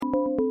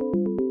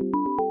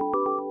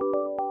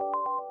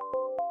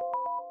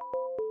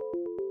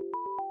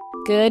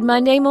Good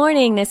Monday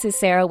morning. This is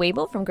Sarah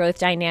Wabel from Growth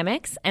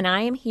Dynamics, and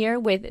I am here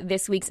with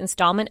this week's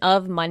installment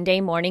of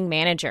Monday Morning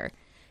Manager.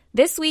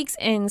 This week's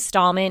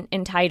installment,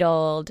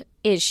 entitled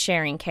Is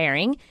Sharing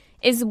Caring,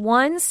 is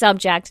one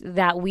subject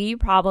that we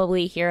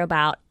probably hear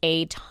about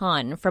a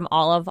ton from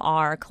all of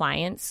our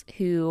clients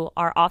who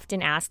are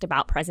often asked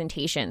about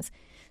presentations.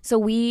 So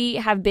we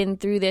have been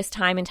through this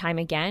time and time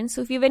again.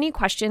 So if you have any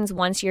questions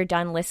once you're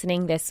done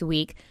listening this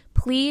week,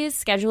 please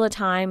schedule a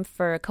time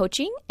for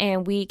coaching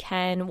and we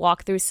can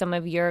walk through some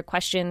of your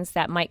questions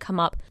that might come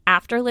up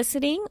after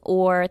listening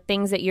or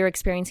things that you're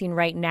experiencing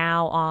right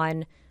now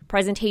on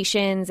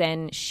presentations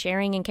and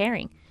sharing and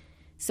caring.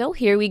 So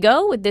here we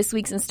go with this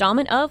week's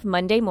installment of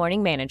Monday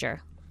Morning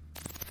Manager.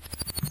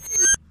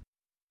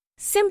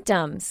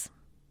 Symptoms.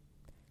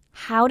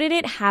 How did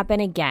it happen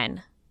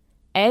again?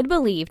 Ed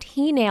believed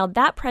he nailed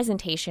that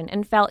presentation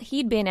and felt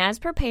he'd been as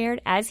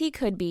prepared as he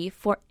could be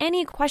for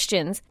any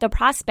questions the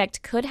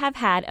prospect could have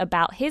had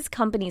about his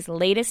company's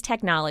latest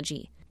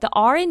technology. The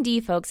R&D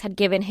folks had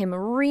given him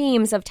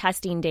reams of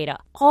testing data,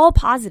 all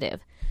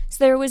positive,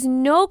 so there was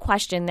no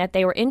question that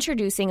they were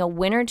introducing a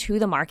winner to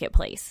the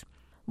marketplace.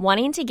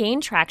 Wanting to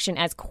gain traction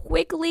as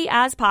quickly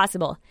as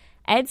possible,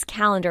 Ed's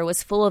calendar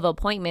was full of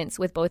appointments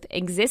with both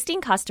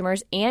existing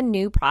customers and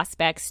new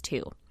prospects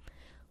too.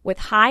 With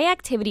high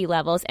activity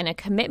levels and a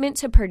commitment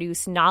to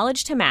produce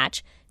knowledge to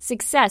match,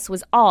 success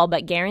was all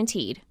but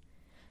guaranteed.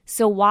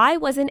 So why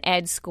wasn't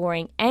Ed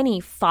scoring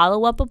any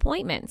follow-up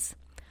appointments?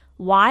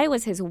 Why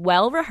was his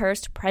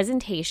well-rehearsed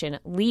presentation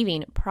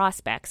leaving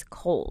prospects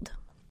cold?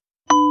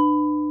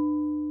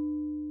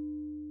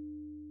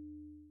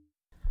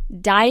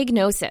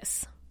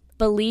 Diagnosis.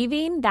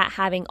 Believing that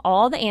having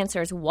all the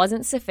answers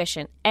wasn't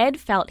sufficient, Ed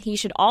felt he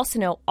should also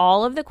know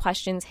all of the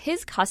questions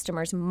his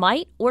customers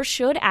might or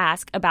should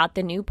ask about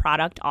the new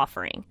product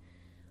offering.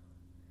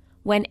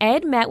 When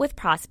Ed met with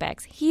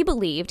prospects, he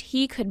believed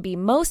he could be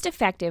most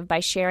effective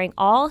by sharing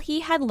all he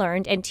had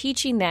learned and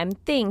teaching them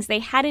things they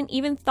hadn't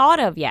even thought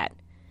of yet.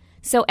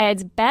 So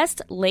Ed's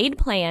best laid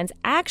plans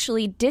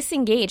actually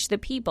disengaged the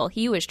people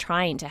he was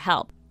trying to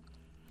help.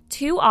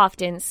 Too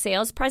often,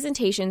 sales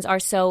presentations are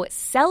so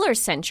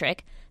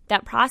seller-centric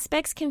that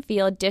prospects can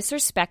feel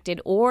disrespected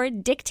or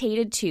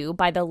dictated to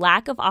by the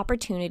lack of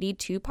opportunity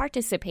to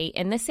participate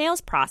in the sales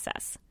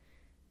process.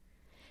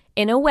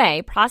 In a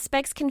way,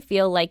 prospects can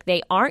feel like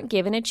they aren't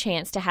given a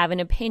chance to have an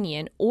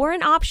opinion or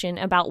an option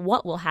about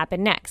what will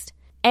happen next.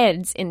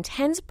 Ed's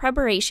intense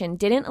preparation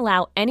didn't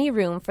allow any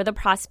room for the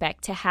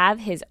prospect to have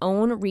his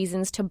own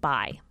reasons to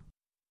buy.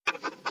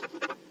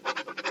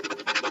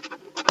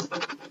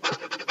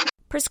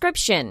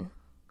 Prescription.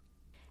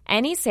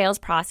 Any sales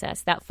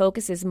process that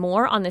focuses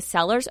more on the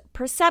seller's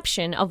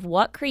perception of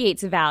what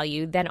creates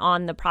value than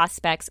on the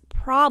prospect's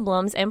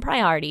problems and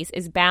priorities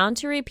is bound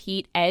to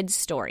repeat Ed's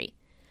story.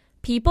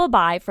 People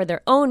buy for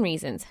their own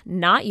reasons,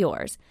 not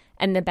yours,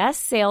 and the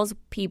best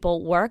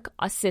salespeople work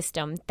a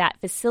system that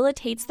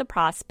facilitates the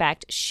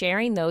prospect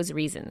sharing those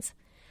reasons.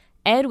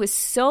 Ed was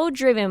so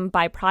driven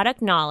by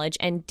product knowledge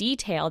and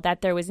detail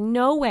that there was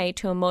no way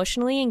to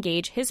emotionally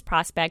engage his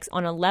prospects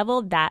on a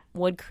level that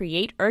would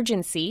create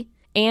urgency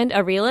and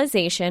a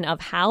realization of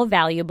how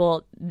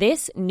valuable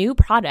this new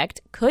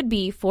product could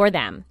be for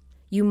them.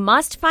 You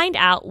must find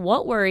out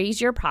what worries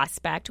your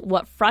prospect,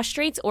 what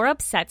frustrates or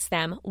upsets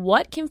them,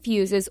 what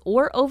confuses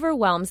or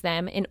overwhelms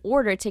them in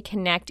order to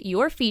connect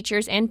your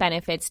features and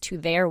benefits to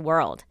their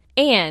world.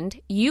 And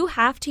you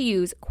have to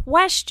use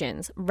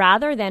questions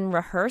rather than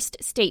rehearsed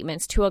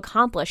statements to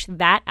accomplish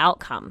that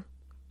outcome.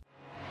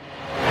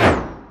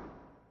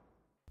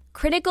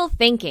 Critical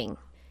thinking.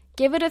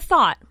 Give it a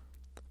thought.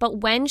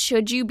 But when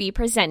should you be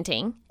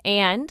presenting,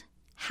 and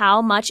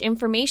how much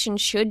information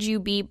should you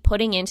be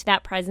putting into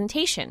that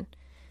presentation?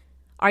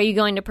 Are you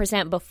going to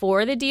present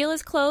before the deal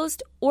is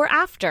closed or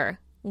after?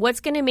 What's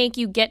going to make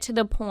you get to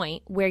the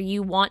point where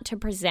you want to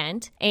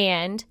present,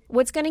 and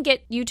what's going to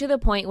get you to the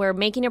point where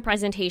making a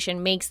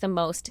presentation makes the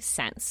most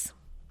sense?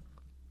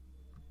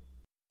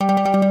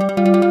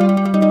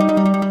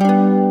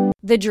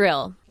 The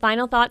drill.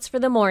 Final thoughts for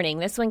the morning.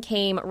 This one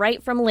came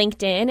right from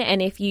LinkedIn,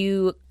 and if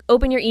you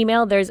open your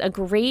email, there's a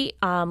great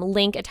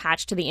link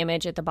attached to the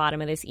image at the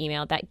bottom of this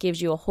email that gives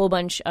you a whole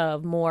bunch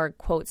of more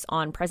quotes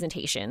on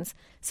presentations.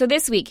 So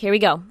this week, here we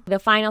go. The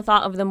final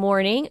thought of the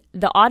morning: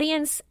 the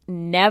audience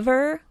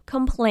never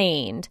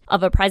complained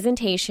of a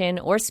presentation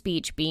or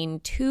speech being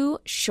too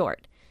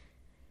short.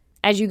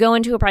 As you go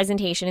into a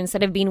presentation,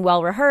 instead of being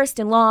well rehearsed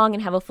and long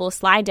and have a full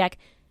slide deck,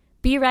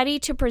 be ready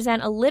to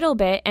present a little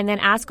bit and then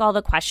ask all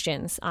the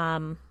questions.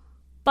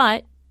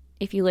 But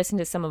if you listen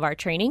to some of our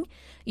training,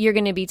 you're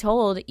going to be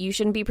told you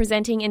shouldn't be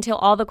presenting until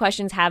all the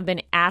questions have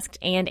been asked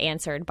and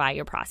answered by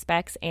your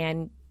prospects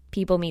and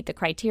people meet the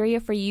criteria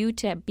for you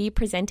to be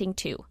presenting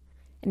to.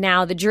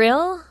 Now, the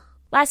drill.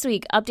 Last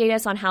week, update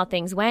us on how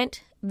things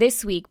went.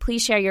 This week,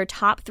 please share your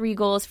top 3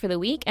 goals for the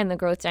week and the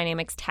Growth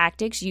Dynamics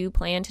tactics you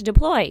plan to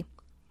deploy.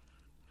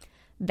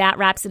 That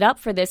wraps it up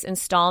for this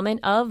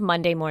installment of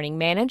Monday Morning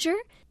Manager.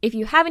 If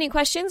you have any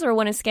questions or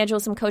want to schedule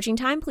some coaching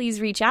time,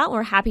 please reach out.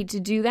 We're happy to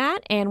do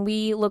that. And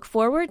we look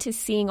forward to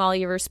seeing all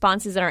your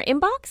responses in our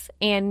inbox.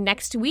 And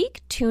next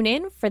week, tune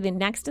in for the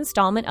next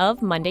installment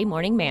of Monday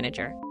Morning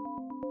Manager.